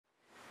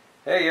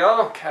Hey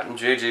y'all, Captain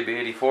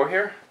JJB84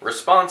 here.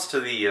 Response to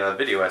the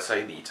video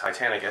essay, the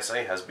Titanic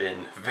Essay, has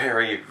been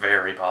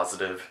very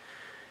positive.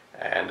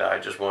 And I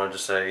just wanted to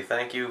say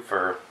thank you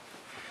for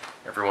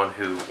everyone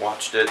who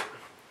watched it,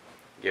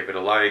 gave it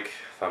a like,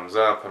 thumbs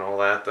up and all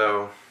that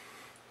though,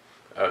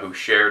 who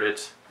shared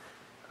it.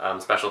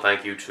 Special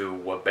thank you to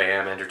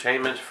Wabam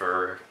Entertainment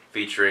for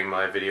featuring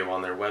my video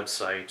on their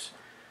website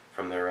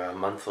from their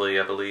monthly,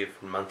 I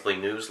believe, monthly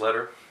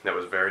newsletter. That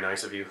was very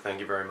nice of you, thank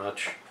you very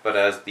much. But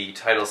as the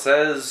title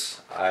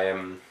says, I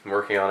am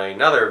working on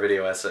another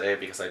video essay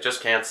because I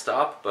just can't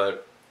stop,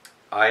 but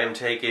I am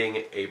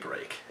taking a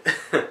break.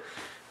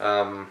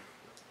 At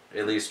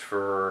least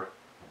for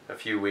a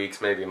few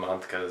weeks, maybe a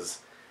month, because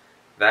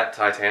that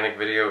Titanic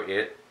video,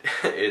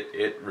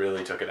 it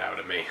really took it out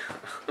of me.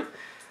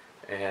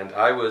 And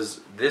I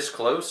was this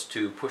close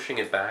to pushing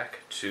it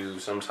back to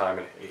sometime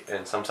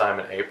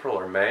in April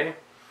or May,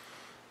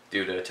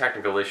 due to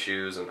technical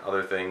issues and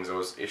other things.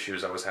 Those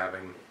issues I was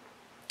having,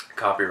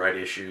 copyright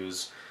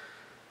issues,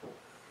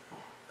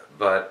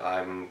 but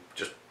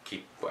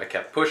I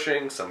kept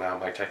pushing. Somehow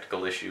my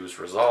technical issues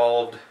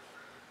resolved,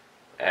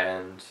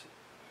 and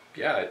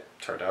yeah, it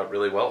turned out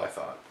really well, I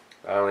thought.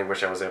 I only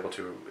wish I was able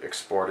to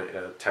export it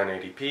at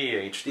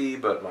 1080p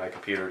HD, but my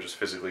computer just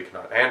physically could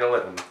not handle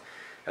it, and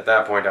at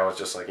that point I was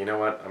just like, you know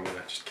what, I'm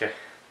gonna just get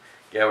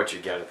what you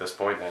get at this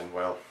point, and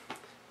well,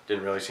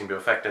 didn't really seem to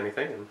affect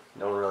anything, and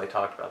no one really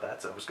talked about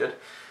that, so it was good.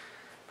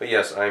 But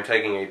yes, I'm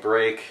taking a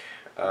break.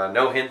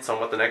 No hints on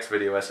what the next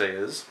video essay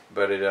is,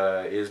 but it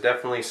is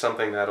definitely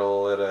something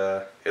that'll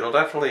it'll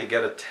definitely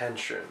get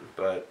attention,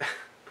 but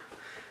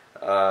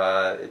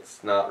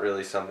it's not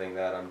really something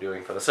that I'm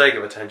doing for the sake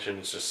of attention.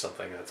 It's just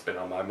something that's been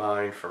on my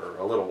mind for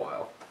a little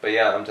while. But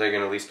yeah, I'm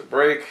taking at least a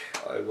break.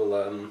 I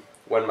will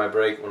when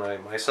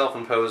my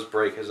self-imposed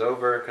break is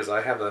over, because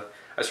I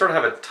sort of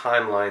have a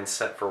timeline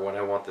set for when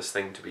I want this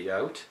thing to be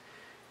out.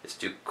 It's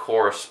to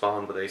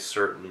correspond with a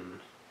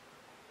certain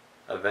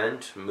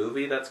event,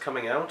 movie that's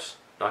coming out.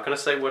 Not going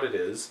to say what it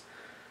is.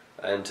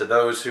 And to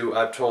those who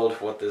I've told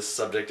what this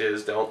subject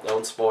is,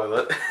 don't spoil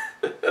it.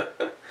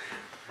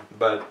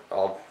 But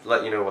I'll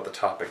let you know what the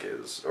topic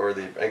is, or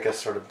the, I guess,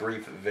 sort of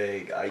brief,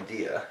 vague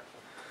idea.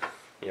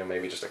 You know,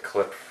 maybe just a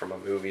clip from a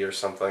movie or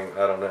something,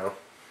 I don't know.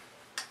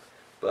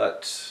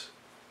 But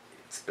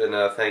it's been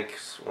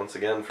thanks once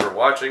again for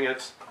watching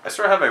it. I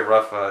sort of have a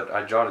rough,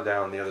 I jotted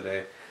down the other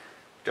day,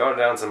 jotted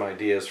down some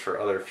ideas for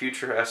other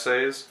future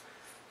essays.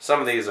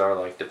 Some of these are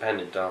like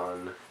dependent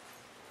on,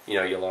 you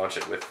know, you launch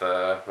it with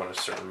when a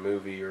certain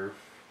movie or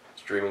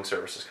streaming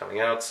service is coming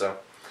out, so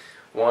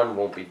one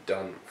won't be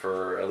done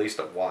for at least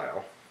a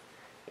while,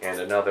 and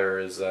another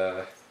is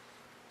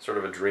sort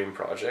of a dream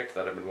project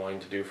that I've been wanting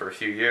to do for a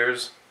few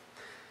years.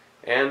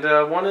 And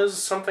one is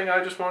something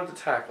I just wanted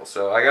to tackle,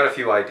 so I got a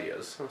few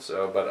ideas.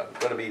 But I'm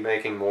going to be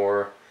making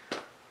more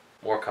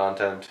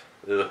content.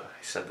 Ugh,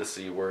 I said the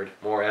C word.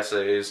 More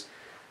essays,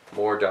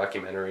 more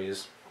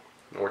documentaries,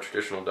 more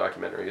traditional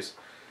documentaries.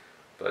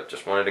 But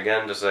just wanted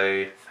again to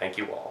say thank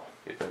you all.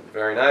 You've been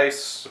very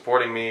nice,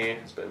 supporting me.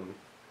 It's been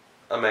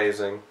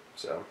amazing.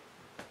 So,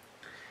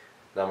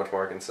 not much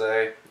more I can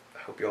say. I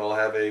hope you all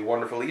have a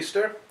wonderful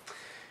Easter,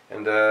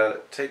 and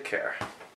take care.